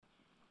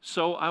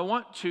So I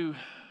want to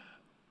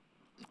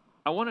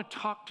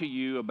talk to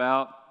you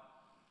about,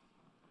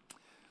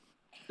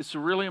 it's a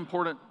really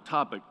important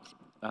topic,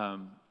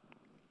 and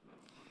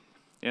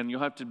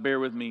you'll have to bear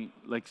with me,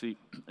 Lexi,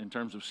 in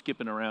terms of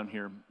skipping around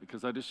here,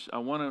 because I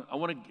want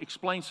to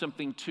explain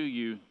something to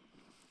you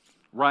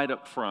right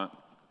up front.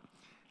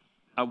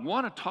 I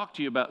want to talk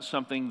to you about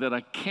something that I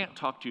can't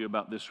talk to you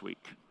about this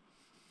week,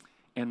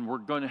 and we're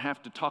going to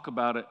have to talk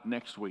about it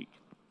next week.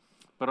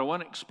 But I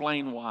want to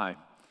explain why.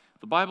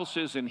 The Bible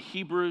says in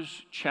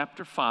Hebrews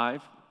chapter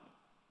 5,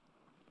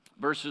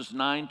 verses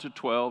 9 to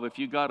 12, if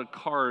you got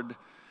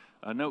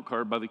a note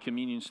card by the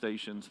communion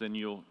stations, then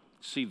you'll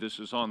see this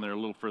is on there a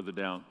little further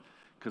down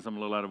because I'm a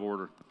little out of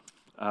order.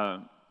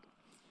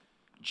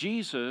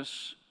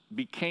 Jesus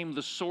became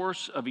the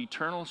source of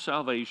eternal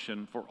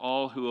salvation for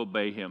all who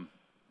obey him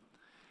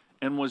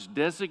and was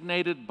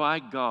designated by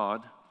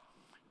God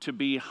to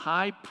be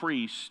high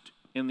priest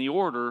in the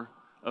order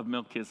of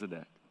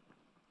Melchizedek.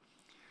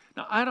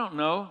 Now, I don't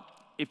know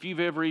if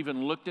you've ever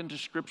even looked into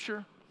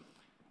Scripture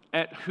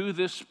at who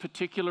this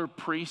particular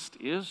priest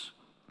is,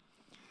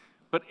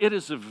 but it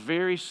is a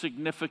very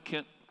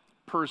significant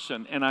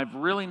person, and I've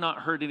really not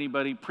heard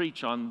anybody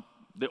preach on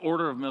the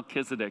order of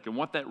Melchizedek and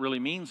what that really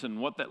means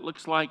and what that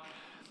looks like,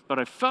 but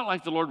I felt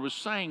like the Lord was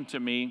saying to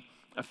me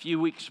a few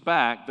weeks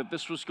back that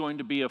this was going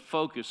to be a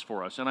focus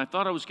for us, and I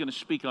thought I was going to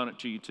speak on it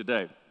to you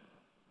today.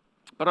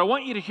 But I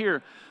want you to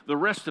hear the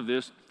rest of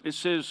this. It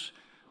says,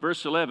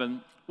 verse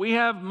 11, we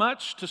have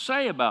much to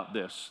say about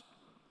this,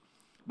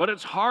 but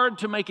it's hard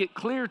to make it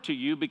clear to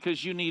you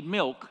because you need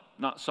milk,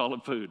 not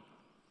solid food.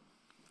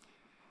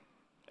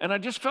 And I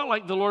just felt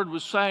like the Lord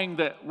was saying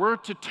that we're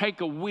to take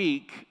a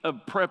week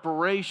of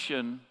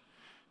preparation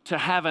to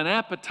have an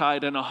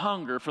appetite and a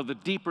hunger for the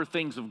deeper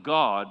things of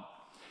God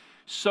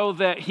so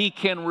that He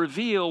can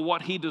reveal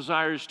what He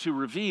desires to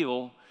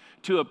reveal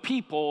to a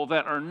people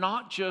that are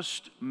not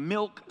just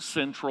milk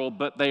central,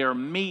 but they are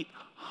meat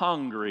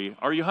hungry.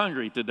 Are you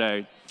hungry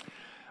today?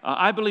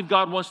 I believe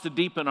God wants to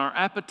deepen our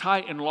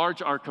appetite,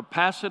 enlarge our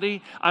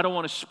capacity. I don't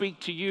want to speak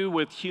to you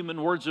with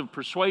human words of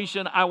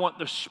persuasion. I want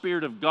the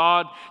Spirit of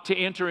God to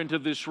enter into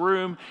this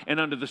room, and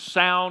under the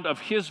sound of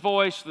His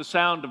voice, the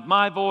sound of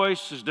my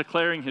voice is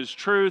declaring His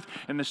truth,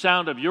 and the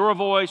sound of your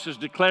voice is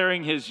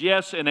declaring His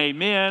yes and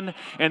amen.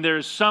 And there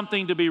is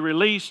something to be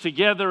released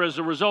together as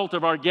a result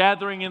of our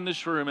gathering in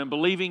this room and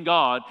believing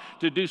God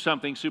to do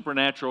something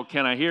supernatural.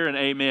 Can I hear an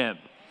amen?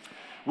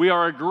 We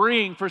are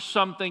agreeing for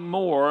something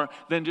more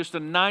than just a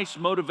nice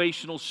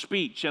motivational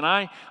speech. And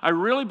I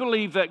really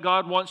believe that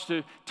God wants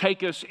to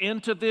take us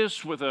into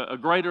this with a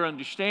greater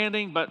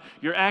understanding. But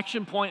your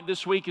action point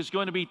this week is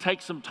going to be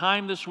take some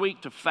time this week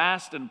to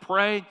fast and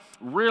pray.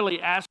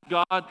 Really ask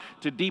God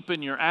to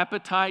deepen your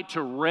appetite,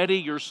 to ready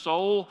your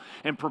soul,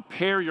 and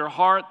prepare your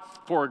heart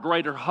for a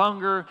greater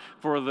hunger,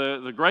 for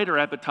the greater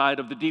appetite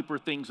of the deeper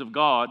things of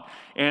God.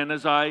 And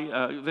as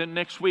then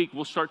next week,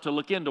 we'll start to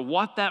look into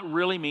what that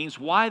really means,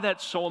 why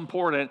that's so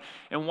important,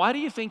 and why do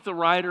you think the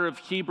writer of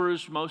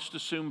Hebrews, most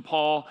assume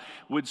Paul,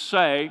 would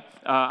say,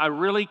 I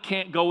really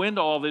can't go into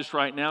all this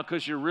right now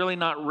because you're really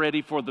not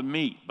ready for the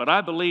meat. But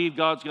I believe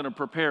God's going to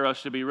prepare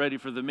us to be ready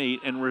for the meat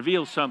and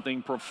reveal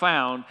something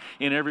profound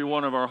in every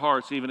one of our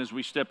hearts, even as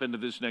we step into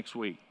this next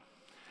week.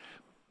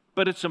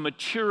 But it's a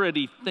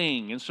maturity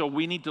thing, and so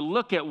we need to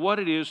look at what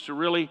it is to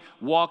really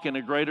walk in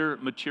a greater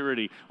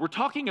maturity. We're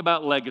talking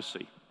about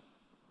legacy.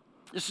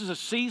 This is a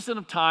season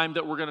of time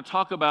that we're going to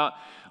talk about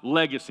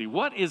legacy.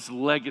 What is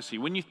legacy?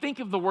 When you think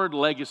of the word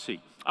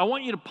legacy, I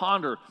want you to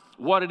ponder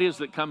what it is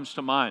that comes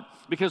to mind.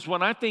 Because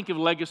when I think of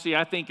legacy,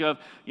 I think of,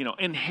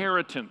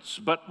 inheritance.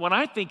 But when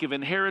I think of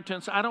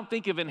inheritance, I don't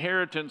think of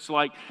inheritance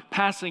like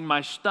passing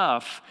my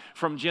stuff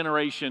from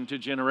generation to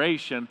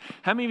generation.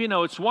 How many of you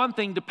know it's one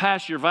thing to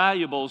pass your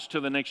valuables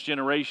to the next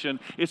generation?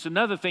 It's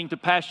another thing to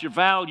pass your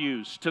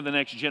values to the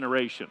next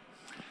generation.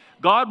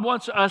 God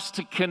wants us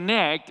to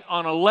connect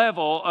on a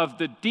level of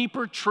the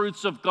deeper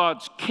truths of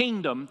God's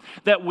kingdom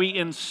that we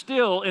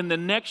instill in the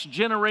next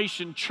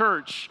generation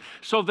church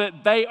so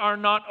that they are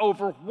not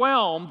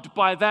overwhelmed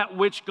by that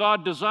which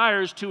God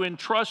desires to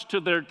entrust to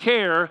their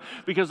care,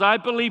 because I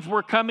believe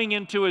we're coming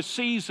into a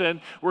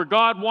season where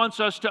God wants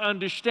us to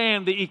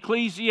understand the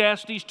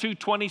Ecclesiastes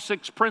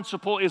 2:26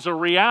 principle is a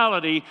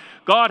reality.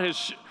 God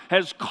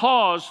has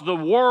caused the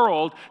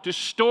world to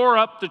store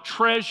up the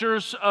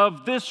treasures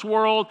of this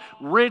world,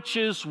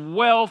 riches,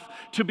 wealth,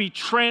 to be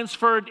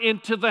transferred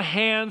into the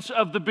hands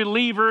of the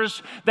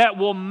believers that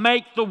will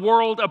make the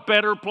world a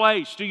better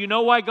place. Do you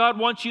know why God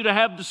wants you to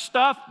have the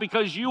stuff?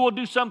 Because you will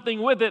do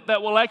something with it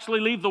that will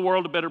actually leave the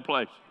world a better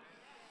place.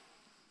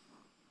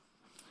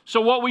 So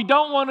what we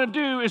don't want to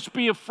do is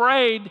be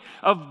afraid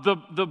of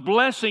the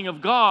blessing of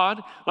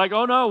God. Like,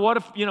 oh no, what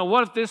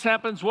if this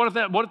happens? What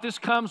if this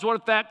comes? What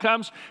if that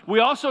comes?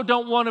 We also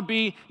don't want to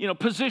be,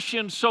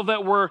 positioned so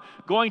that we're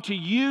going to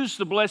use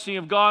the blessing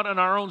of God in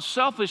our own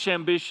selfish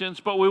ambitions,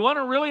 but we want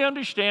to really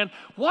understand,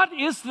 what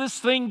is this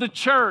thing, the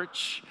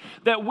church,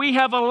 that we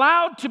have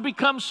allowed to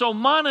become so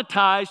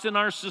monetized in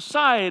our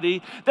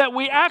society that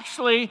we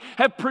actually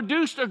have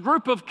produced a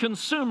group of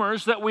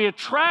consumers that we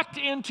attract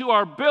into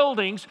our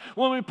buildings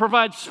when we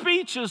provide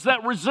speeches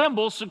that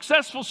resemble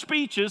successful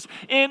speeches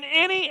in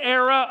any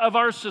era of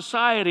our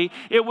society.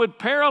 It would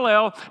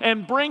parallel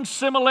and bring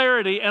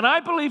similarity. And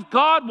I believe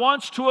God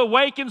wants to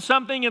awaken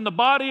something in the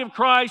body of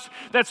Christ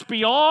that's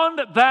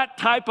beyond that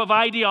type of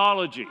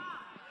ideology.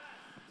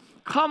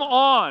 Come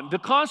on. The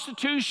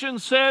Constitution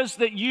says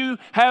that you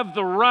have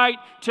the right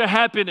to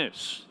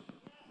happiness.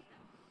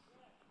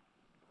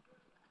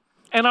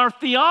 And our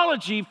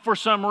theology, for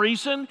some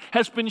reason,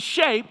 has been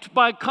shaped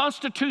by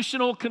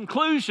constitutional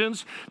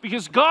conclusions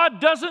because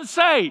God doesn't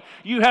say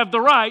you have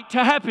the right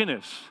to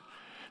happiness.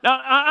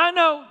 Now, I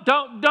know,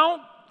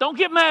 don't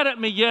get mad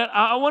at me yet.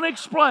 I want to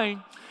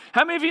explain.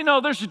 How many of you know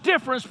there's a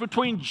difference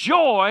between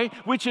joy,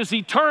 which is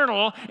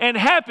eternal, and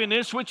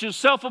happiness, which is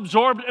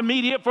self-absorbed,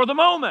 immediate for the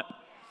moment?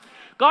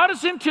 God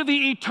is into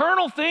the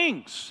eternal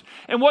things.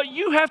 And what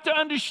you have to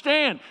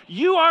understand,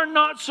 you are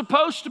not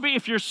supposed to be,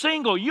 if you're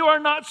single, you are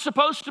not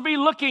supposed to be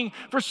looking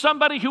for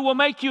somebody who will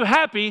make you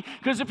happy,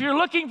 because if you're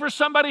looking for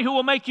somebody who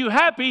will make you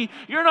happy,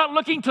 you're not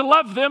looking to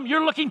love them,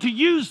 you're looking to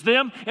use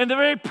them, and the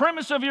very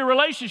premise of your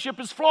relationship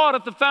is flawed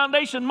at the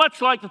foundation,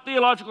 much like the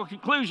theological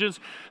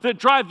conclusions that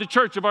drive the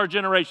church of our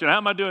generation. How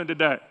am I doing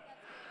today?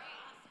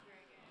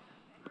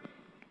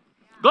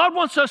 God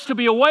wants us to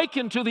be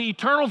awakened to the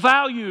eternal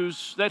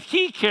values that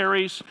He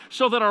carries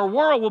so that our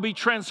world will be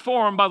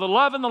transformed by the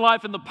love and the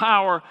life and the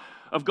power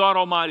of God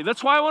Almighty.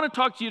 That's why I want to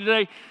talk to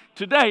you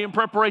today in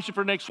preparation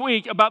for next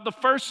week about the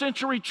first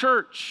century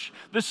church,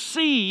 the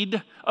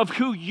seed of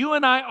who you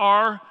and I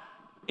are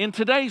in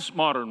today's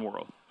modern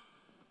world.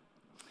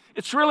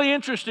 It's really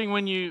interesting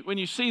when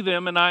you see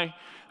them, and I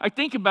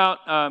think about,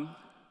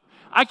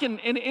 and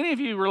any of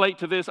you relate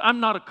to this,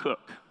 I'm not a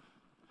cook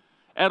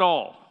at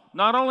all.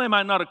 Not only am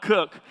I not a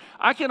cook,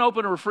 I can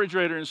open a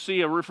refrigerator and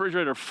see a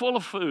refrigerator full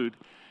of food,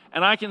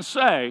 and I can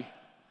say,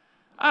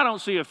 I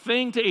don't see a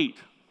thing to eat.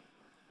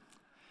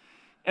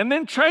 And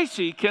then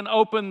Tracy can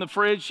open the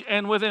fridge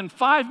and within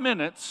 5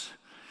 minutes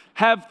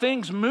have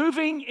things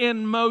moving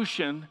in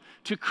motion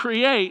to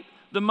create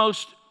the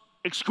most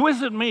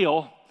exquisite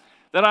meal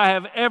that I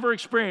have ever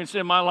experienced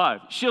in my life.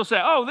 She'll say,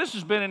 oh, this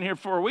has been in here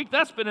for a week,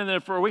 that's been in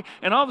there for a week,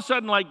 and all of a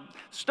sudden, like,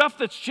 stuff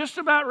that's just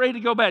about ready to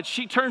go bad,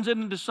 she turns it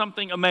into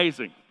something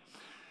amazing.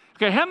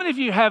 Okay, how many of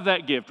you have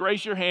that gift?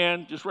 Raise your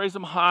hand, just raise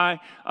them high.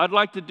 I'd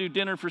like to do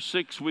dinner for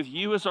 6 with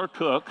you as our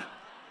cook.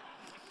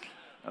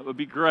 That would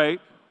be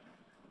great.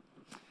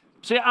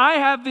 See, I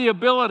have the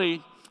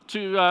ability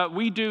to,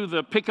 we do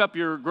the pick up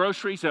your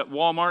groceries at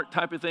Walmart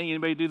type of thing.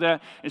 Anybody do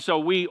that? And so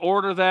we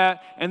order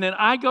that, and then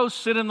I go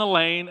sit in the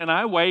lane, and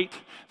I wait.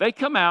 They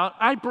come out.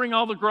 I bring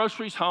all the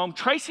groceries home.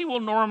 Tracy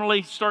will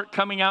normally start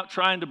coming out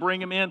trying to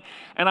bring them in,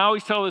 and I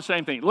always tell her the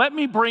same thing. Let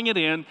me bring it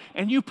in,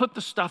 and you put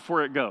the stuff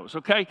where it goes,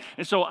 okay?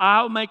 And so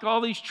I'll make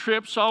all these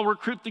trips. I'll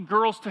recruit the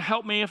girls to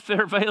help me if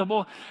they're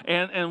available,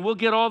 and we'll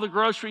get all the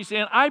groceries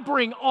in. I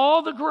bring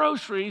all the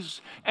groceries,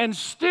 and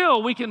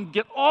still we can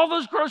get all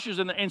those groceries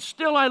in there, and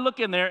still I look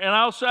in there, and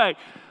I'll say,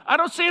 I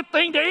don't see a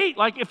thing to eat.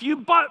 Like if you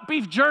bought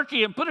beef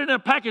jerky and put it in a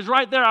package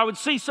right there, I would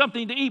see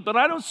something to eat, but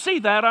I don't see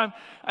that.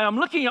 I'm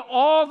looking at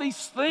all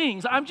these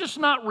things. I'm just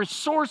not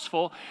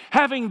resourceful,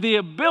 having the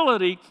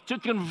ability to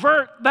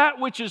convert that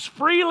which is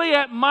freely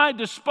at my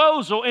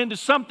disposal into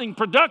something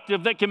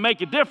productive that can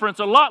make a difference,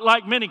 a lot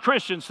like many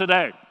Christians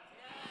today.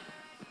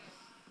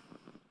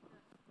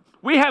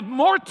 We have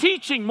more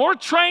teaching, more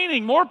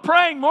training, more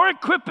praying, more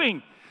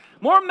equipping,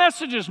 more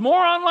messages,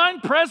 more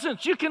online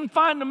presence. You can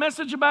find a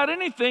message about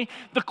anything.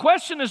 The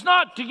question is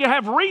not, do you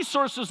have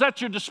resources at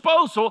your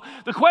disposal?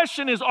 The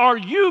question is, are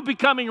you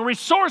becoming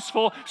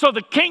resourceful so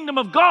the kingdom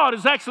of God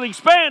is actually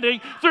expanding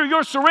through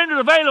your surrendered,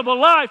 available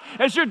life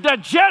as you're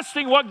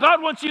digesting what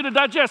God wants you to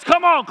digest?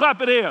 Come on,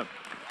 clap it in.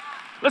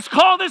 Let's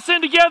call this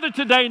in together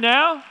today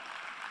now.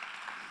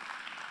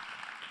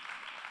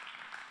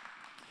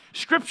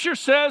 Scripture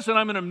says, and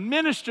I'm going to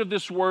minister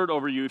this word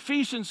over you,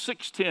 Ephesians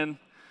 6:10.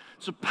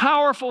 It's a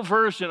powerful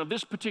version of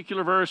this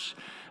particular verse.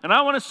 And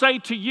I want to say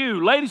to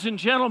you, ladies and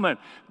gentlemen,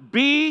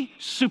 be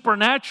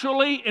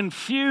supernaturally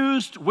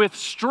infused with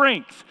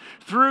strength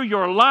through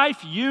your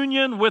life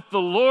union with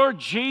the Lord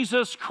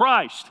Jesus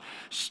Christ.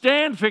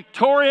 Stand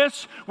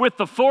victorious with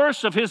the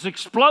force of His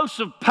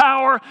explosive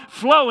power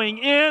flowing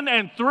in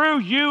and through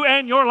you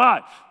and your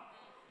life.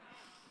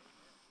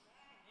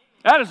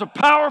 That is a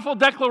powerful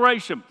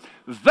declaration.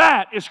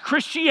 That is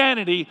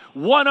Christianity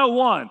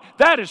 101.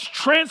 That is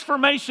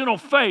transformational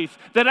faith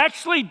that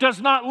actually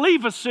does not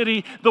leave a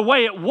city the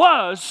way it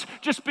was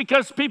just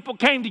because people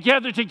came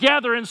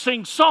together and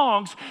sing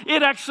songs.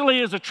 It actually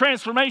is a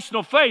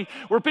transformational faith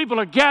where people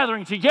are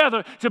gathering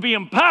together to be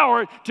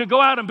empowered to go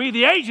out and be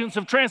the agents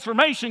of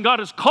transformation God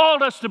has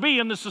called us to be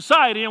in the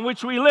society in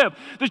which we live.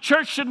 The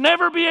church should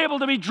never be able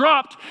to be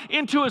dropped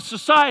into a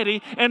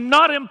society and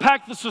not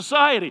impact the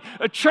society.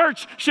 A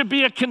church should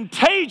be a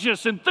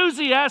contagious,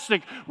 enthusiastic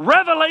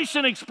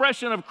revelation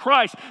expression of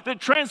Christ that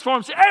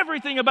transforms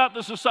everything about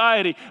the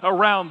society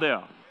around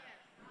them.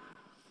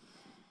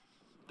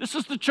 This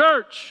is the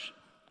church.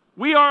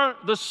 We are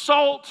the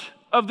salt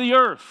of the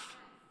earth.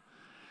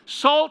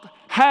 Salt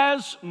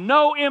has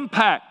no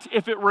impact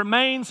if it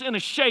remains in a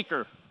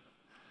shaker.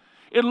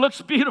 It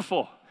looks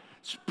beautiful.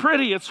 It's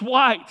pretty. It's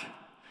white.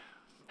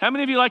 How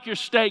many of you like your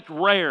steak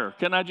rare?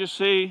 Can I just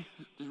see?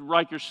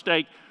 Like your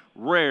steak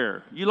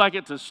rare. You like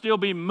it to still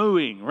be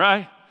mooing,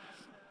 right?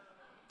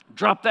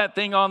 Drop that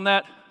thing on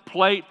that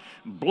plate,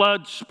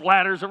 blood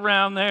splatters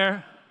around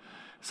there.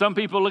 Some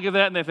people look at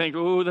that and they think,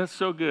 oh, that's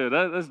so good.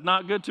 That's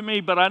not good to me,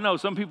 but I know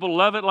some people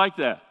love it like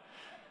that.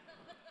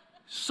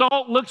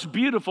 Salt looks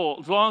beautiful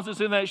as long as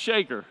it's in that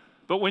shaker.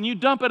 But when you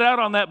dump it out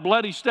on that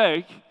bloody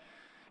steak,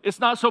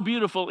 it's not so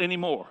beautiful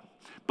anymore.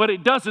 But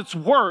it does its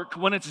work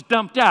when it's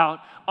dumped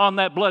out on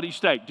that bloody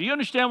steak. Do you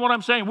understand what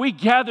I'm saying? We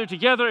gather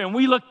together and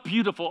we look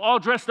beautiful, all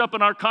dressed up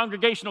in our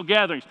congregational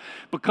gatherings.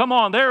 But come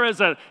on, there is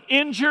an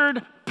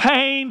injured,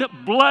 pained,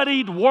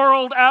 bloodied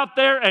world out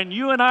there, and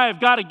you and I have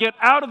got to get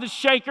out of the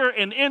shaker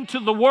and into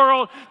the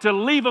world to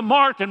leave a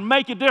mark and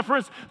make a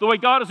difference the way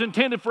God has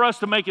intended for us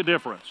to make a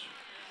difference.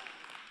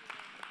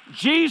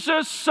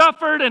 Jesus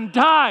suffered and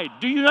died.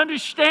 Do you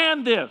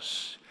understand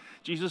this?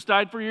 Jesus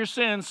died for your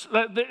sins.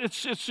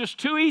 It's just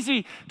too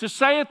easy to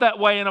say it that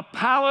way in a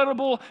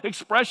palatable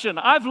expression.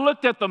 I've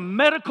looked at the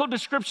medical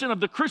description of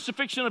the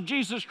crucifixion of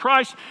Jesus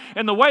Christ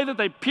and the way that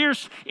they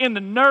pierced in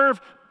the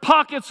nerve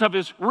pockets of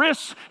his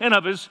wrists and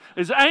of his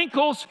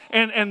ankles,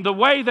 and the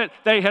way that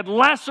they had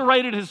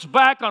lacerated his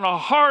back on a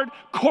hard,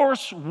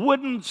 coarse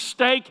wooden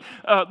stake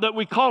that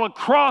we call a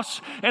cross,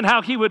 and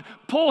how he would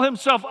pull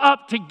himself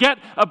up to get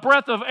a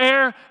breath of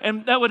air,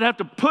 and that would have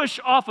to push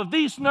off of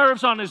these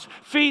nerves on his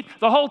feet.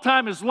 The whole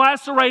time his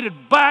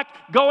lacerated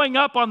back going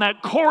up on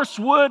that coarse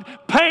wood,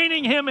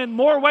 paining him in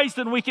more ways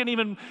than we can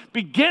even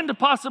begin to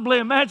possibly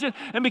imagine.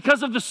 And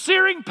because of the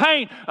searing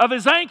pain of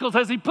his ankles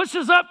as he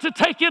pushes up to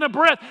take in a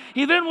breath,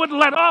 he then would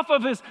let off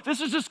of this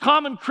is just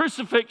common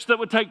crucifix that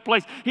would take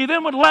place. He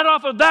then would let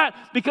off of that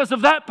because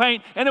of that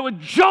pain, and it would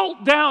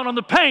jolt down on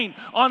the pain.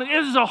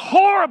 It is a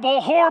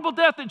horrible, horrible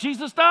death that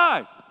Jesus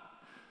died.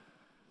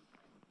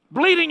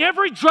 Bleeding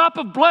every drop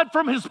of blood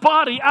from his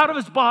body out of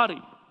his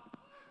body.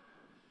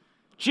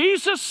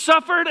 Jesus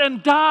suffered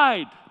and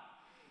died.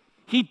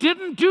 He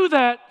didn't do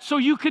that so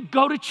you could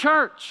go to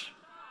church.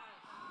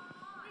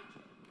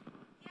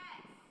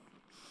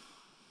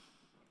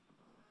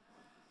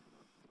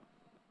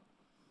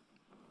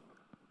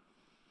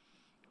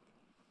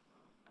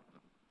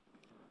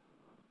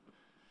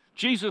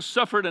 Jesus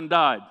suffered and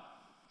died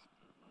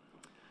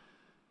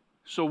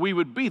so we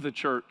would be the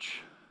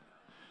church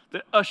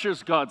that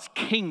ushers God's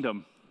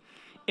kingdom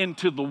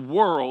into the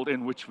world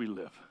in which we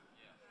live.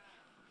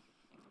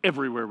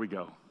 Everywhere we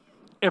go,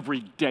 every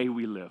day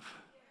we live.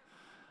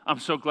 I'm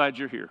so glad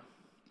you're here.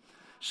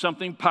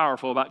 Something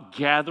powerful about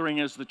gathering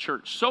as the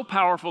church. So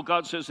powerful,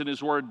 God says in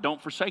his word,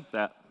 don't forsake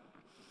that.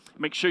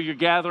 Make sure you're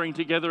gathering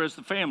together as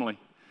the family.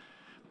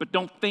 But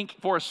don't think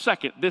for a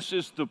second, this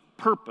is the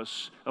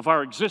purpose of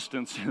our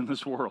existence in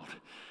this world.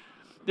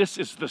 This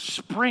is the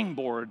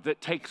springboard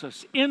that takes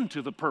us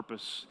into the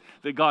purpose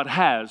that God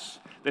has,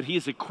 that he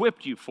has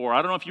equipped you for.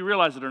 I don't know if you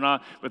realize it or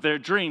not, but there are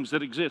dreams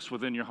that exist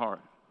within your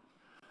heart.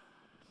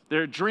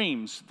 There are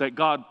dreams that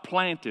God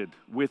planted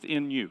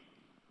within you.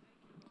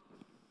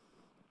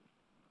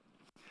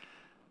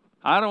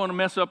 I don't want to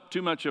mess up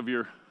too much of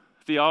your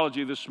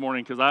theology this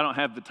morning because I don't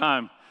have the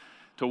time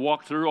to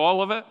walk through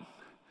all of it.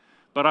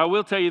 But I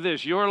will tell you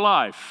this, your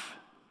life,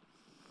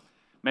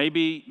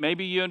 maybe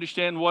you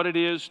understand what it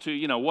is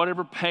to,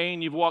 whatever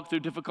pain you've walked through,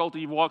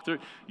 difficulty you've walked through,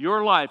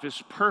 your life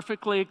is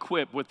perfectly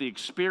equipped with the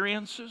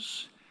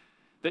experiences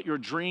that your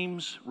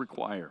dreams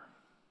require.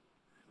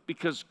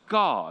 Because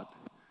God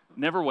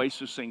never wastes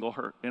a single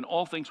hurt, and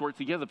all things work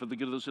together for the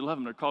good of those who love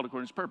him and are called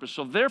according to his purpose.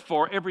 So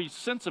therefore, every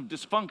sense of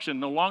dysfunction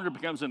no longer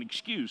becomes an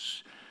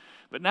excuse,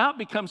 but now it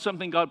becomes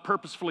something God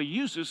purposefully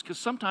uses, because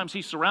sometimes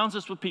he surrounds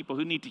us with people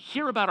who need to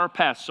hear about our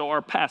past so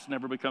our past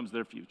never becomes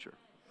their future.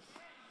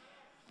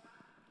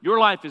 Your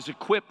life is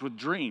equipped with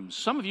dreams.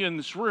 Some of you in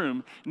this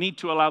room need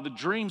to allow the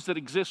dreams that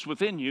exist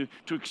within you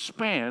to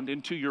expand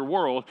into your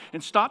world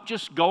and stop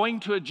just going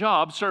to a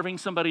job serving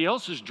somebody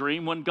else's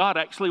dream when God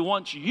actually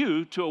wants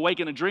you to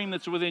awaken a dream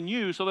that's within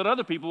you so that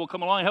other people will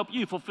come along and help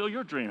you fulfill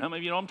your dream. How many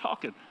of you know I'm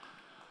talking?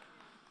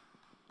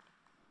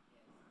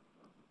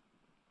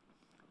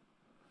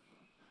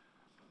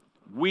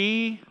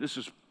 This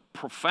is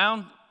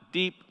profound,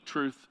 deep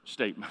truth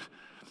statement.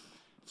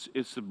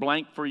 It's a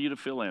blank for you to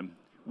fill in.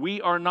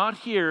 We are not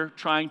here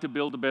trying to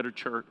build a better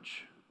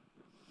church.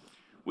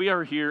 We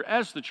are here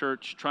as the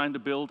church trying to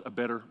build a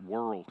better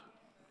world.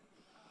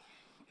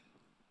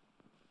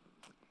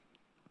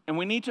 And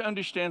we need to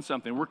understand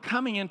something. We're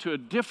coming into a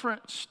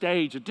different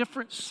stage, a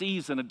different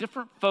season, a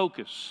different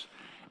focus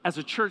as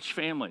a church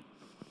family.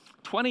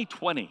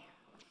 2020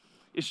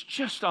 is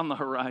just on the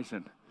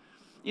horizon.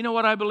 You know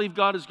what I believe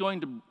God is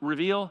going to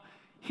reveal?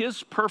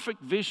 His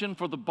perfect vision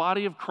for the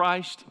body of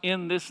Christ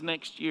in this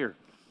next year.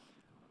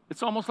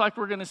 It's almost like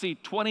we're going to see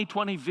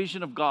 2020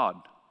 vision of God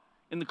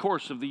in the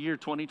course of the year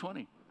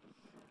 2020.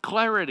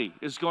 Clarity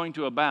is going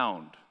to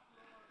abound.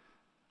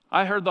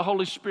 I heard the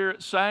Holy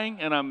Spirit saying,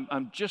 and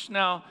I'm just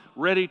now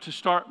ready to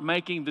start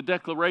making the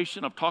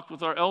declaration. I've talked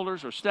with our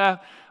elders, our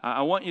staff.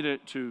 I want you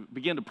to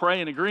begin to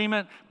pray in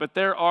agreement. But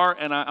there are,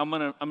 and I'm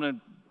going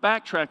to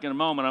backtrack in a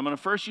moment. I'm going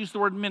to first use the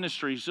word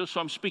ministries, just so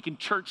I'm speaking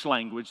church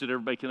language that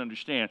everybody can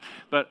understand.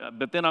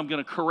 But then I'm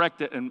going to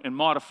correct it and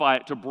modify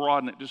it to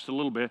broaden it just a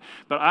little bit.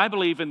 But I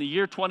believe in the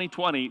year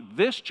 2020,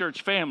 this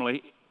church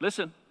family,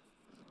 listen,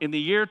 in the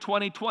year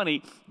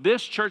 2020,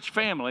 this church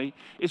family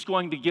is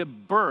going to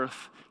give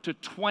birth to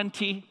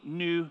 20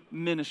 new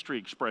ministry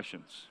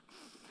expressions.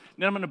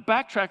 Now I'm going to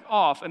backtrack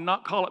off and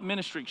not call it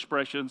ministry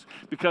expressions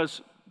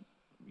because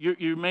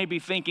you may be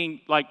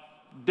thinking like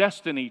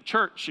destiny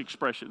church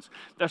expressions.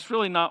 That's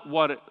really not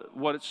what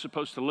it's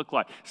supposed to look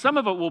like. Some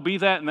of it will be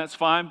that, and that's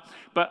fine,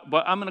 but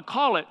I'm going to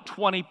call it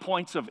 20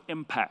 points of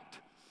impact.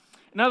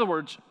 In other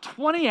words,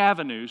 20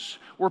 avenues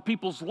where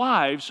people's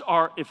lives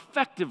are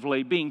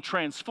effectively being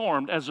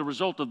transformed as a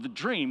result of the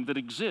dream that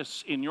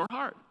exists in your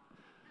heart.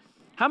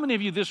 How many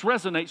of you, this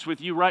resonates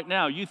with you right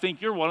now? You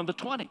think you're one of the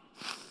 20.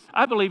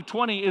 I believe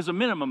 20 is a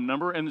minimum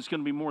number, and it's going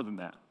to be more than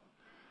that.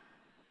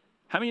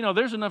 How many of you know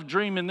there's enough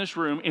dream in this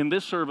room, in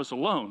this service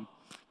alone,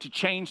 to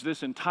change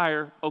this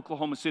entire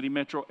Oklahoma City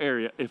metro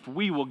area if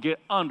we will get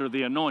under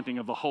the anointing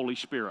of the Holy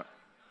Spirit?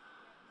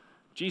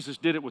 Jesus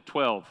did it with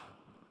 12.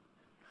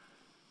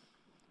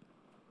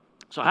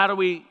 So how do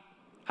we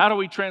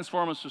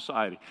transform a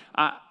society?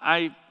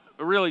 I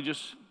really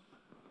just,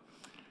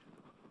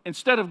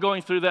 instead of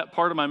going through that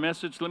part of my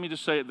message, let me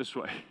just say it this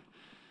way.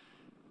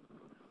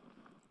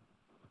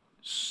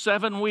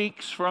 7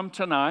 weeks from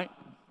tonight,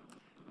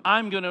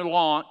 I'm going to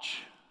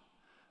launch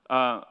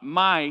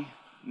my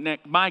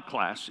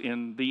class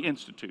in the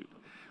Institute,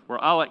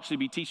 where I'll actually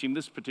be teaching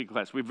this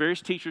particular class. We have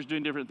various teachers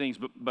doing different things,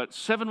 but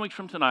 7 weeks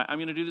from tonight, I'm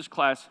going to do this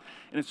class,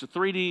 and it's a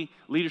 3D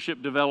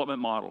leadership development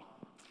model.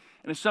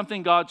 And it's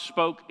something God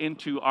spoke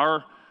into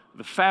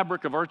the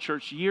fabric of our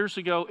church years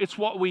ago. It's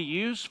what we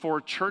use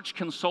for church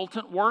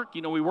consultant work.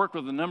 You know, we work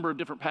with a number of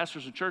different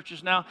pastors and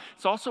churches now.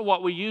 It's also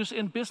what we use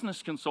in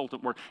business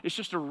consultant work. It's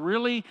just a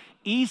really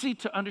easy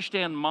to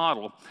understand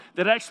model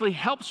that actually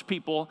helps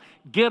people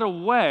get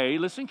away,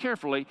 listen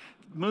carefully,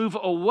 move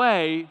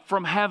away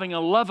from having a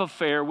love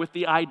affair with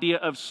the idea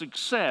of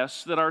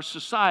success that our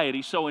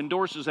society so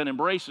endorses and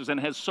embraces and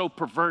has so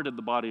perverted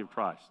the body of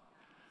Christ.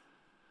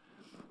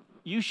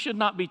 You should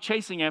not be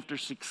chasing after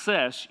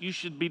success. You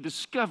should be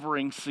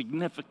discovering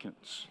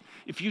significance.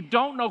 If you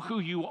don't know who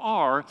you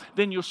are,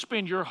 then you'll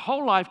spend your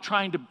whole life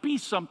trying to be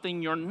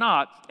something you're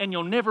not, and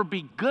you'll never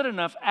be good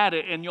enough at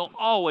it, and you'll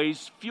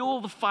always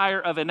fuel the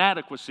fire of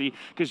inadequacy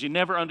because you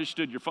never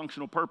understood your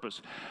functional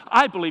purpose.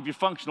 I believe your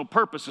functional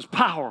purpose is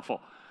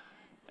powerful.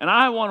 And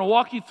I want to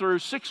walk you through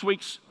 6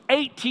 weeks,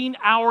 18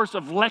 hours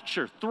of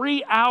lecture,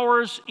 3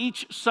 hours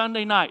each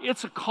Sunday night.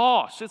 It's a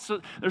cost.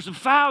 There's a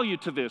value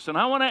to this. And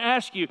I want to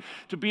ask you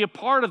to be a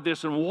part of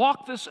this and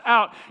walk this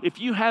out if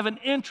you have an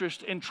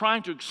interest in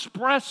trying to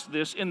express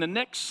this in the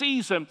next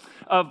season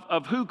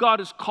of who God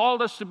has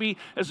called us to be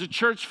as a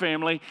church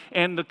family.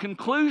 And the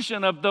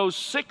conclusion of those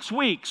 6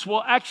 weeks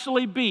will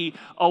actually be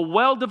a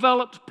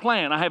well-developed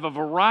plan. I have a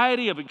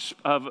variety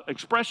of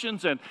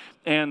expressions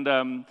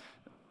and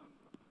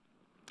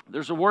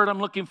there's a word I'm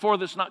looking for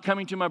that's not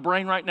coming to my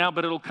brain right now,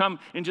 but it'll come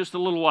in just a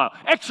little while.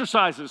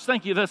 Exercises.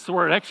 Thank you. That's the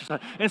word, exercise.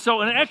 And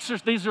so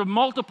these are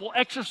multiple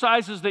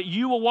exercises that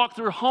you will walk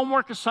through,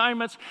 homework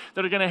assignments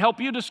that are going to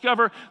help you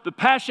discover the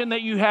passion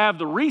that you have,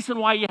 the reason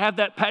why you have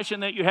that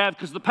passion that you have,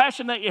 because the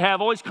passion that you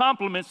have always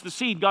complements the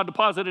seed God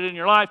deposited in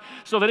your life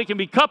so that it can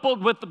be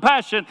coupled with the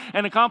passion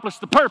and accomplish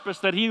the purpose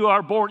that you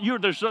are born.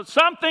 There's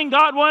something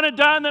God wanted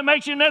done that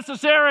makes you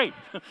necessary.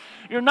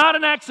 You're not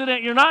an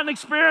accident. You're not an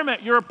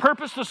experiment. You're a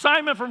purposed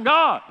assignment from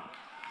God.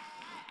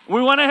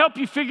 We want to help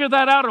you figure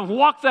that out and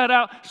walk that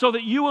out so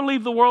that you will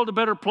leave the world a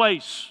better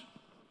place.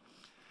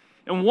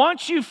 And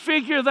once you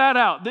figure that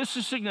out, this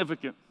is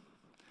significant.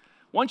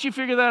 Once you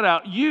figure that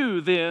out, you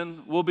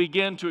then will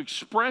begin to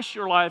express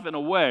your life in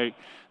a way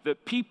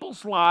that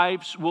people's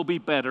lives will be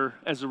better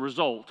as a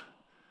result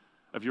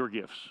of your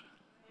gifts.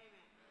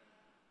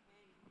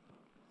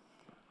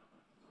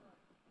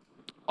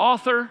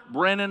 Author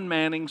Brennan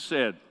Manning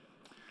said,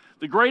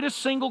 the greatest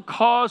single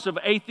cause of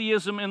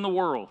atheism in the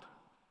world,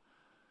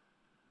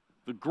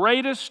 the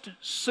greatest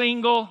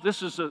single,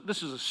 this is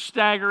a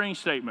staggering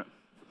statement.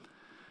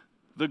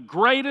 The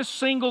greatest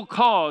single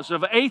cause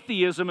of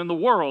atheism in the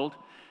world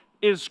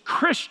is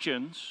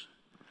Christians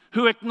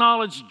who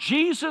acknowledge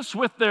Jesus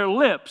with their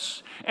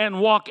lips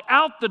and walk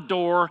out the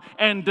door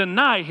and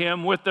deny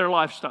him with their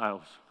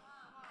lifestyles.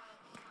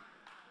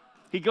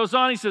 He goes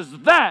on, he says,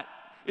 that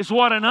is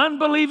what an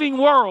unbelieving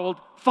world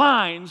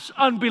finds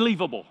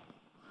unbelievable.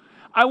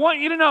 I want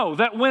you to know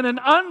that when an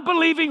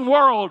unbelieving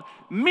world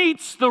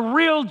meets the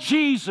real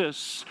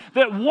Jesus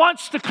that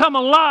wants to come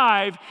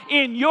alive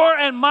in your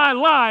and my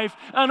life,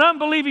 an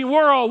unbelieving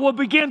world will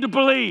begin to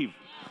believe.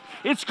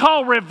 It's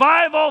called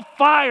revival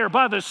fire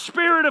by the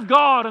Spirit of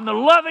God and the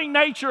loving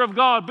nature of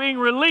God being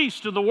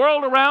released to the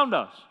world around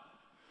us.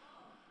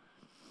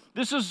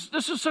 This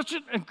is such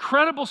an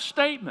incredible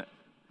statement.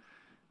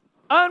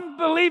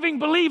 Unbelieving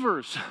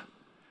believers.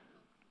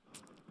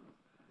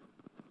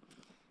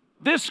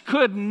 This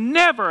could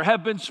never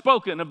have been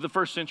spoken of the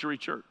first century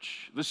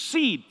church, the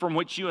seed from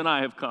which you and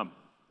I have come.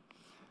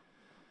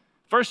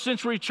 First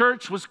century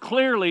church was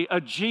clearly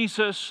a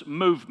Jesus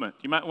movement.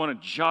 You might want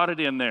to jot it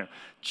in there.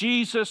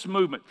 Jesus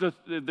movement.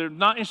 They're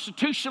not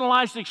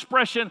institutionalized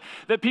expression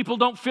that people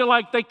don't feel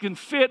like they can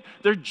fit.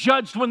 They're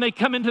judged when they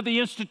come into the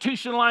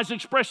institutionalized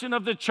expression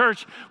of the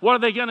church. What are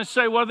they going to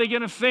say? What are they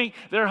going to think?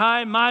 They're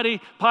high,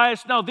 mighty,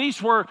 pious. No,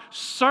 these were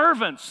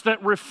servants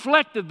that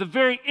reflected the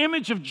very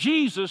image of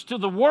Jesus to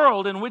the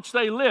world in which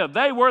they lived.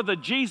 They were the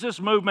Jesus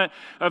movement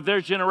of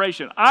their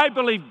generation. I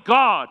believe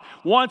God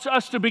wants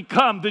us to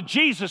become the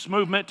Jesus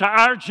movement to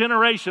our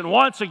generation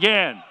once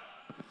again.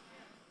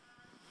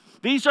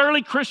 These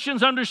early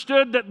Christians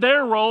understood that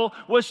their role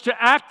was to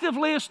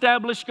actively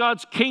establish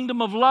God's kingdom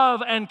of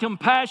love and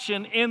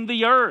compassion in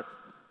the earth.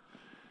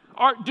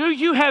 Do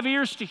you have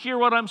ears to hear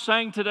what I'm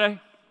saying today?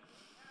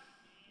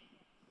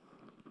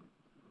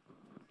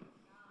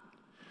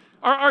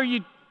 Are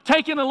you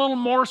taking a little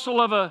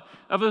morsel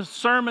of a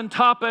sermon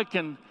topic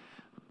and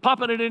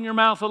popping it in your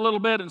mouth a little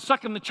bit and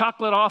sucking the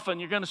chocolate off and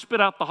you're going to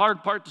spit out the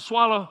hard part to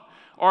swallow?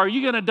 Or are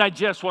you going to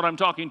digest what I'm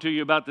talking to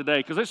you about today?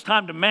 Because it's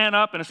time to man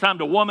up and it's time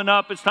to woman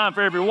up. It's time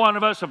for every one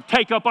of us to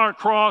take up our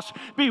cross,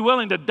 be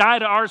willing to die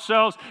to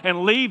ourselves,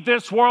 and leave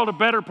this world a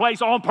better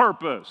place on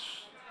purpose.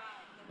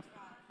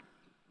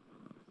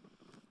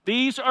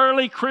 These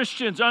early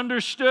Christians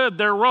understood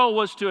their role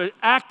was to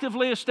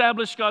actively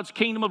establish God's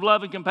kingdom of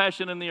love and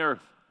compassion in the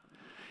earth.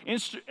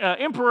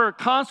 Emperor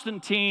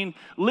Constantine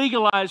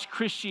legalized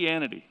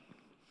Christianity.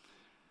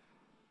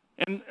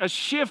 And a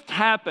shift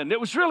happened. It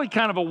was really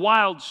kind of a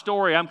wild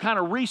story. I'm kind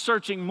of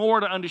researching more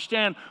to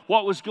understand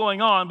what was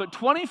going on. But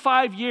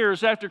 25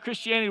 years after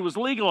Christianity was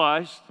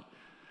legalized,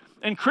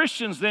 and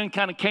Christians then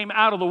kind of came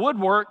out of the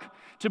woodwork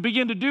to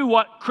begin to do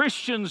what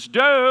Christians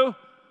do,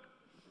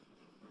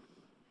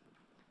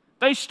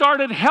 they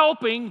started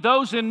helping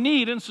those in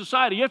need in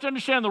society. You have to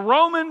understand the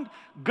Roman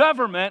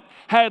government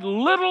had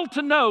little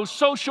to no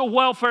social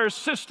welfare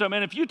system,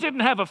 and if you didn't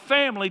have a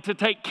family to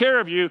take care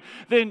of you,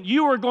 then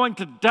you were going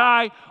to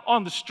die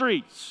on the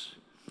streets.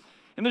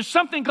 And there's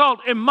something called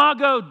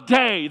Imago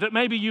Dei that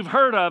maybe you've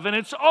heard of, and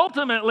it's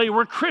ultimately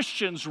where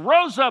Christians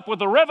rose up with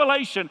the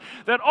revelation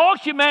that all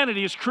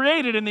humanity is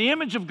created in the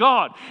image of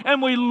God. And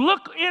we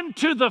look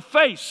into the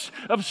face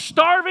of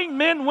starving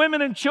men,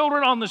 women, and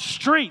children on the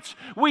streets.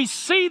 We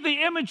see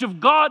the image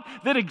of God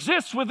that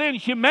exists within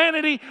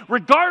humanity,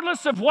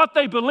 regardless of what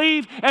they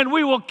believe, and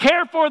we will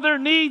care for their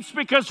needs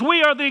because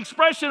we are the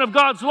expression of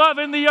God's love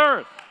in the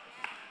earth.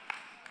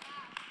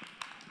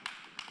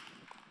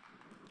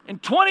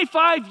 And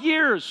 25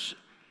 years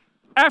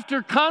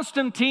after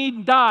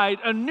Constantine died,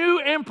 a new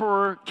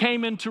emperor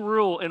came into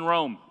rule in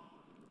Rome.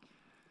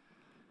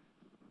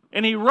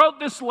 And he wrote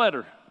this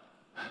letter.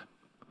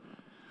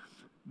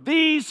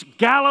 These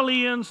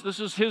Galileans, this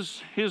is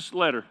his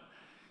letter.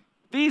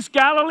 These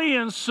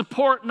Galileans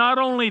support not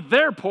only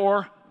their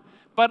poor,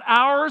 but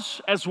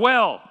ours as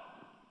well.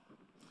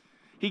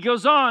 He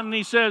goes on and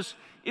he says,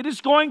 it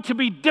is going to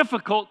be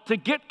difficult to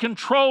get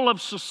control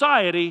of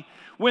society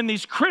when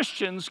these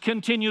Christians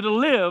continue to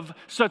live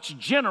such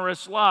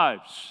generous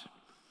lives.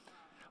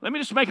 Let me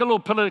just make a little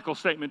political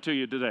statement to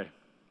you today.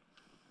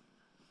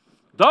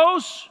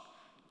 Those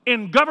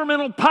in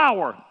governmental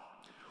power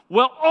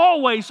will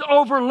always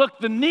overlook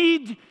the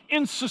need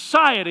in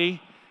society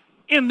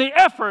in the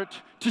effort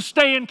to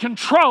stay in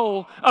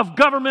control of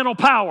governmental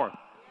power.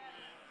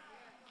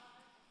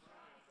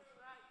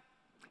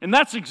 And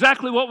that's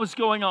exactly what was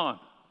going on.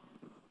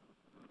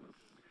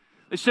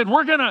 They said,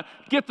 we're going to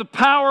get the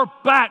power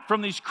back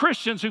from these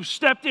Christians who've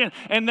stepped in,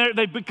 and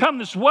they've become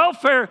this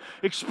welfare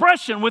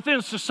expression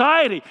within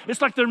society.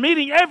 It's like they're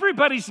meeting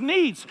everybody's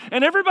needs,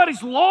 and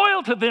everybody's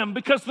loyal to them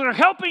because they're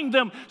helping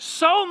them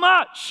so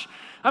much.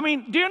 I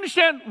mean, do you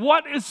understand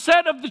what is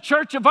said of the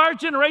church of our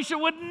generation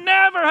would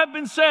never have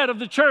been said of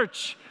the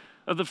church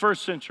of the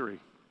first century?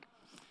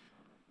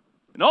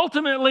 And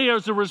ultimately,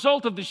 as a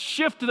result of the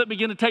shift that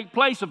began to take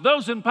place of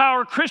those in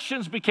power,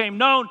 Christians became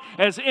known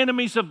as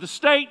enemies of the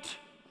state.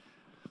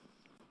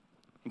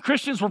 And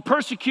Christians were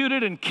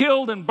persecuted and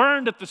killed and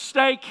burned at the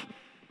stake.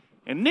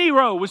 And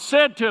Nero was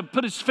said to have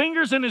put his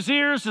fingers in his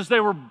ears as they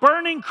were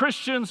burning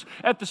Christians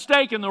at the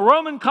stake in the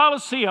Roman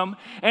Colosseum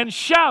and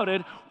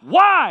shouted,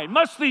 "Why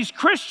must these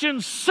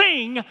Christians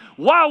sing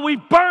while we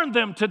burn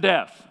them to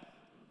death?"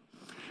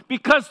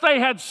 Because they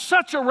had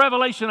such a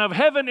revelation of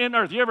heaven and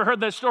earth. You ever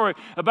heard that story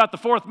about the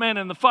fourth man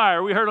in the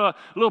fire? We heard a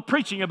little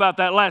preaching about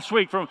that last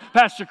week from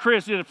Pastor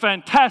Chris. He did a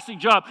fantastic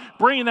job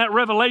bringing that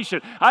revelation.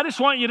 I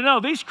just want you to know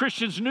these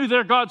Christians knew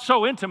their God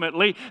so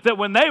intimately that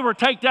when they were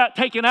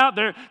taken out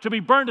there to be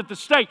burned at the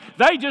stake,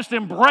 they just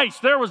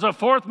embraced. There was a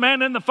fourth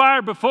man in the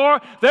fire before.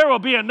 There will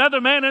be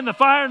another man in the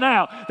fire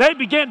now. They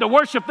began to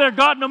worship their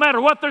God no matter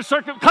what their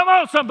circumstances. Come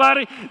on,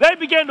 somebody. They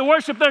began to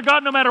worship their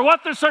God no matter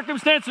what their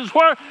circumstances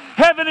were.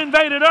 Heaven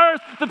invaded earth.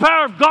 The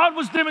power of God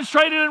was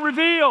demonstrated and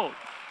revealed.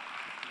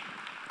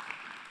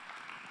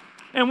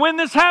 And when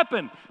this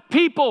happened,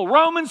 people,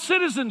 Roman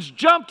citizens,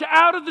 jumped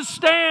out of the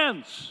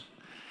stands.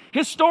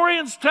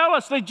 Historians tell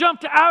us they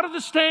jumped out of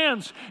the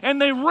stands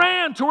and they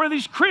ran to where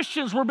these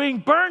Christians were being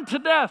burned to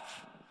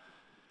death,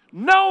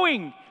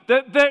 knowing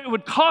that it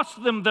would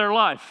cost them their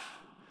life,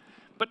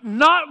 but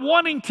not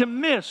wanting to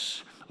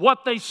miss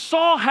what they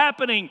saw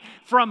happening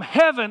from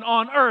heaven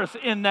on earth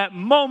in that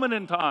moment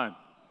in time.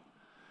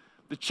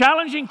 The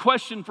challenging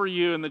question for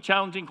you and the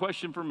challenging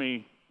question for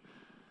me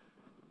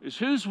is,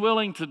 who's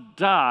willing to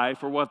die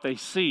for what they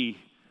see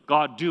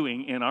God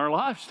doing in our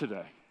lives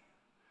today?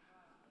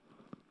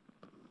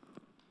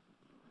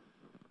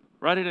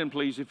 Write it in,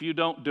 please. If you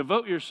don't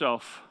devote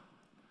yourself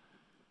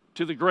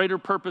to the greater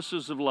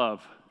purposes of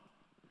love,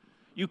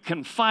 you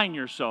confine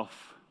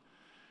yourself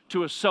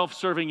to a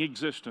self-serving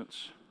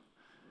existence,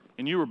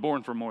 and you were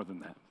born for more than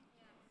that.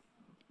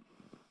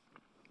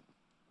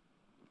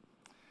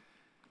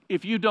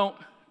 If you don't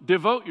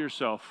devote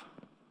yourself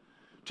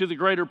to the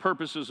greater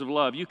purposes of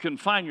love, you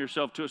confine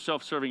yourself to a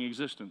self-serving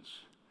existence.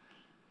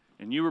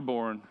 And you were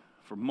born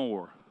for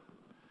more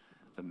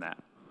than that.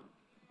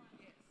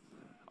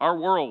 Our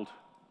world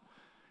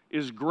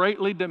is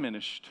greatly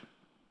diminished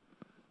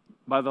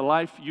by the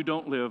life you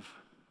don't live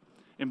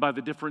and by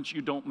the difference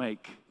you don't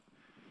make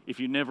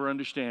if you never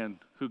understand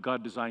who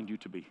God designed you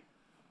to be.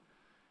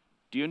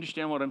 Do you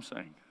understand what I'm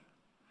saying?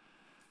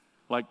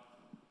 Like,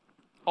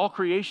 all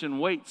creation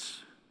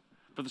waits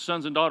for the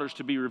sons and daughters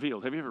to be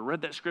revealed. Have you ever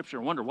read that scripture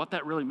and wonder what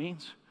that really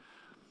means?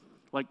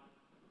 Like,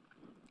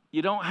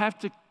 you don't have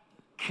to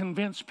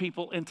convince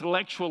people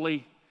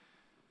intellectually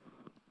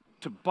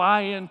to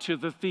buy into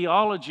the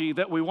theology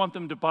that we want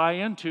them to buy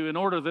into in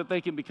order that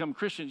they can become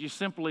Christians. You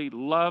simply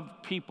love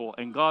people,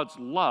 and God's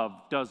love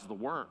does the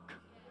work.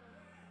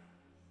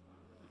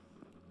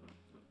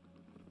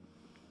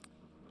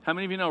 How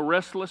many of you know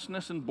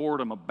restlessness and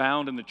boredom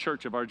abound in the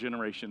church of our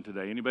generation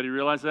today? Anybody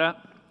realize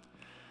that?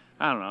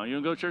 I don't know. You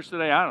want to go to church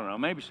today? I don't know.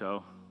 Maybe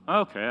so.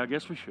 Okay, I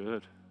guess we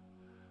should.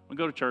 We'll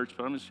go to church,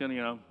 but I'm just going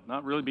to,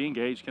 not really be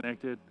engaged,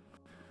 connected.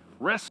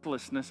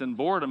 Restlessness and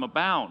boredom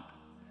abound.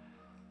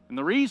 And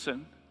the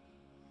reason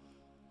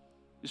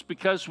is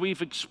because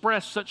we've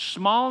expressed such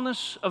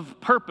smallness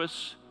of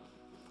purpose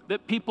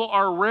that people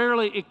are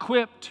rarely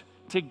equipped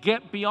to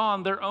get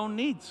beyond their own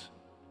needs.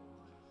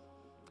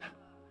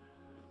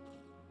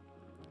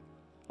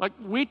 Like,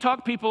 we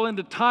talk people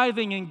into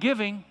tithing and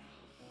giving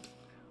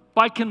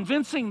by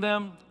convincing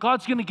them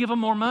God's going to give them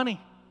more money.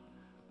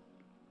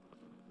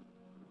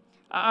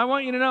 I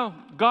want you to know,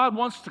 God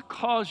wants to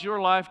cause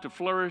your life to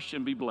flourish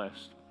and be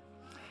blessed.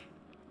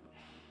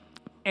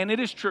 And it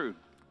is true.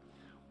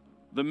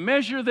 The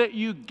measure that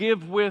you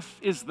give with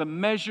is the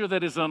measure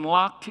that is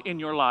unlocked in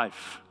your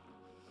life.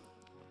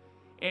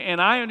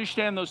 And I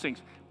understand those things.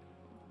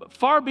 But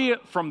far be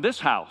it from this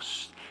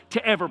house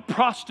to ever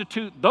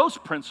prostitute those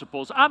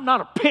principles. I'm not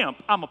a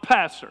pimp, I'm a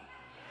pastor.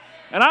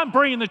 And I'm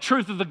bringing the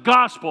truth of the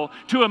gospel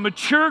to a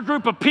mature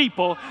group of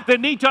people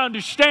that need to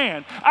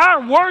understand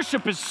our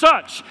worship is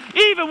such,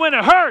 even when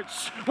it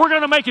hurts, we're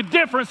going to make a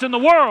difference in the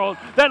world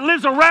that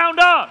lives around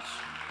us.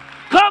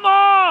 Come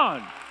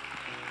on!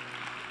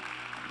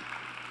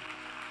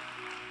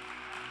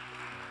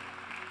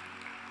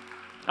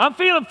 I'm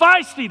feeling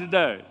feisty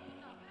today.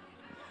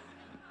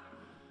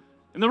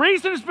 And the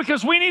reason is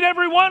because we need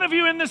every one of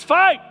you in this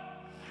fight.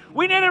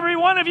 We need every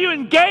one of you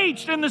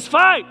engaged in this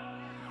fight.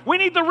 We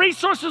need the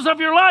resources of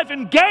your life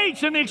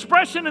engaged in the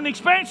expression and the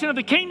expansion of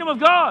the kingdom of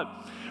God.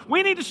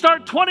 We need to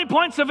start 20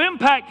 points of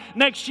impact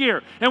next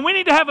year. And we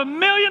need to have $1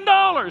 million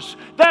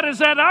that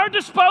is at our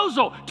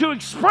disposal to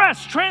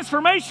express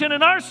transformation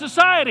in our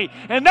society.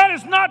 And that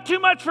is not too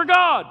much for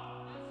God.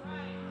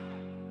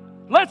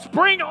 Let's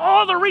bring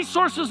all the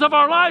resources of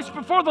our lives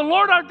before the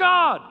Lord our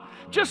God,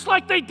 just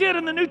like they did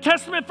in the New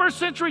Testament first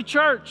century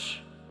church.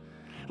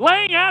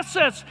 Laying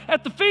assets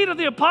at the feet of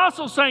the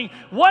apostles, saying,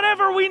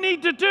 whatever we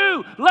need to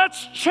do,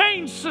 let's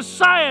change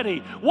society.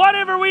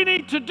 Whatever we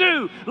need to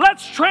do,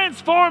 let's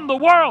transform the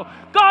world.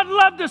 God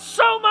loved us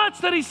so much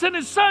that He sent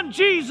His Son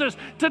Jesus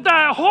to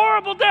die a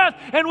horrible death,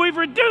 and we've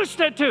reduced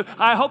it to,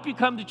 I hope you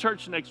come to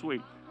church next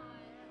week.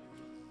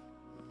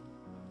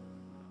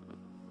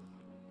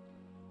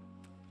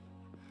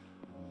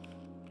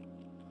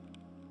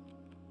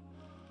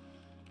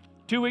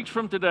 Two weeks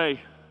from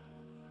today,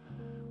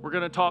 We're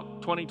going to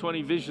talk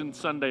 2020 Vision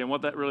Sunday and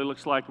what that really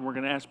looks like, and we're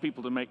going to ask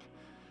people to make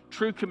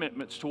true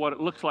commitments to what it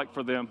looks like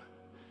for them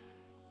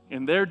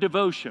in their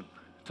devotion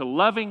to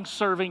loving,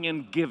 serving,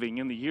 and giving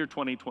in the year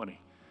 2020.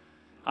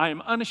 I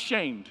am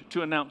unashamed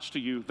to announce to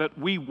you that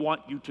we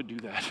want you to do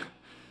that.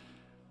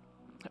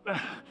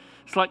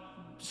 It's like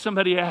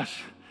somebody asked,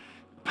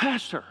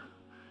 Pastor,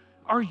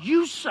 are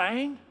you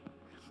saying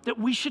that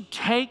we should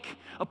take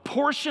a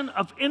portion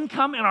of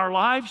income in our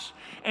lives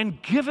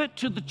and give it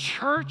to the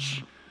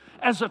church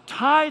as a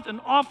tithe and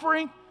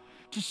offering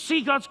to see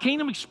God's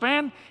kingdom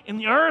expand in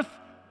the earth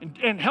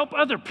and help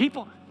other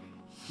people?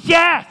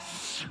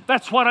 Yes,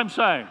 that's what I'm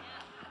saying.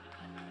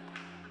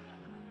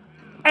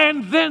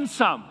 And then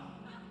some.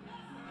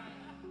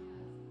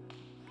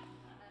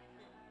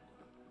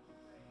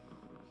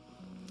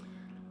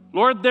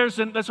 Lord,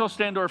 let's all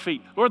stand to our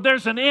feet. Lord,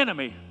 there's an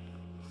enemy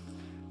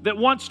that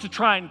wants to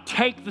try and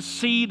take the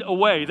seed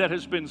away that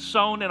has been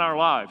sown in our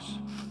lives.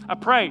 I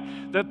pray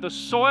that the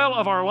soil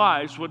of our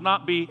lives would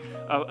not be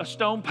a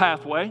stone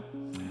pathway.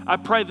 I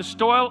pray the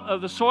soil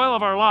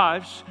of our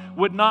lives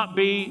would not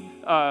be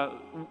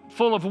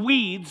full of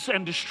weeds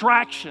and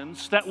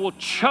distractions that will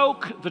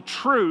choke the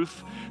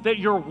truth that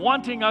you're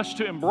wanting us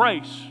to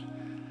embrace.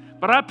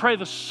 But I pray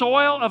the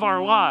soil of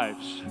our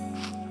lives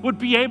would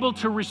be able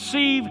to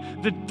receive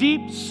the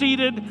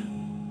deep-seated,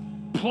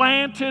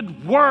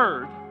 planted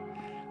word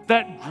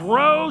that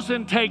grows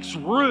and takes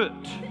root,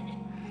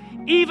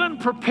 even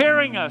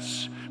preparing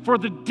us for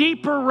the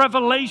deeper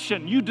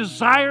revelation you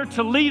desire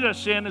to lead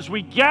us in as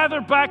we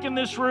gather back in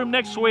this room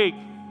next week,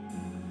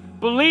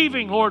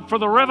 believing, Lord, for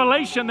the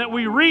revelation that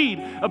we read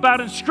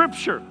about in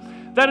Scripture.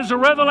 That is a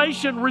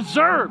revelation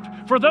reserved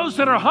for those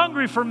that are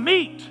hungry for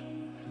meat.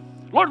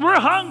 Lord, we're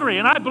hungry,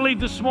 and I believe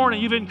this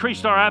morning you've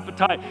increased our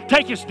appetite.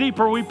 Take us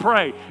deeper, we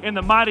pray, in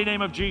the mighty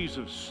name of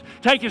Jesus.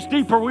 Take us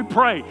deeper, we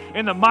pray,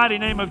 in the mighty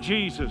name of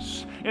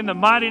Jesus. In the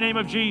mighty name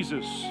of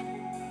Jesus.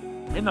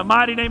 In the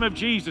mighty name of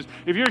Jesus.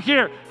 If you're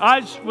here,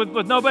 eyes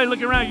with nobody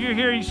looking around, you're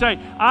here, you say,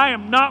 I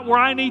am not where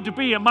I need to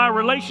be in my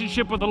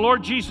relationship with the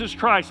Lord Jesus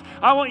Christ.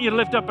 I want you to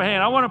lift up a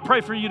hand. I want to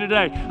pray for you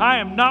today. I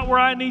am not where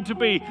I need to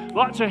be.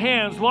 Lots of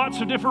hands,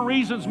 lots of different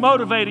reasons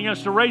motivating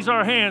us to raise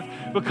our hands.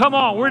 But come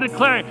on, we're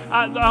declaring.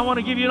 I want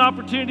to give you an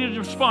opportunity to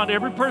respond.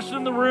 Every person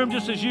in the room,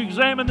 just as you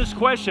examine this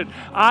question,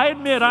 I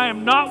admit I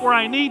am not where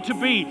I need to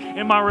be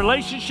in my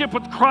relationship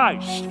with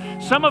Christ.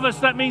 Some of us,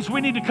 that means we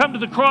need to come to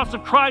the cross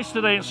of Christ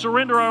today and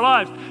surrender our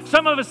lives.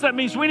 Some of us, that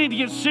means we need to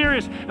get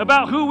serious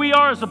about who we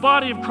are as the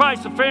body of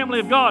Christ, the family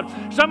of God.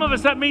 Some of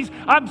us, that means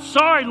I'm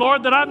sorry,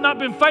 Lord, that I've not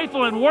been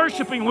faithful in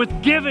worshiping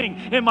with giving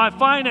in my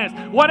finance.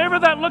 Whatever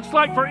that looks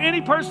like for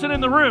any person in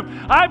the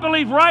room, I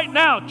believe right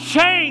now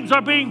chains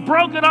are being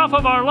broken off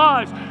of our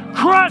lives,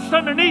 crushed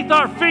underneath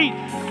our feet.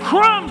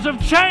 Crumbs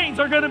of chains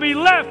are going to be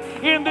left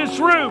in this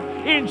room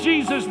in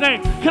Jesus'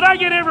 name. Can I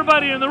get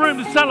everybody in the room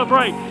to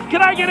celebrate?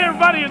 Can I get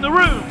everybody in the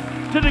room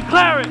to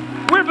declare it?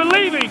 We're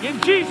believing in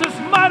Jesus'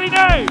 mighty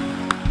name.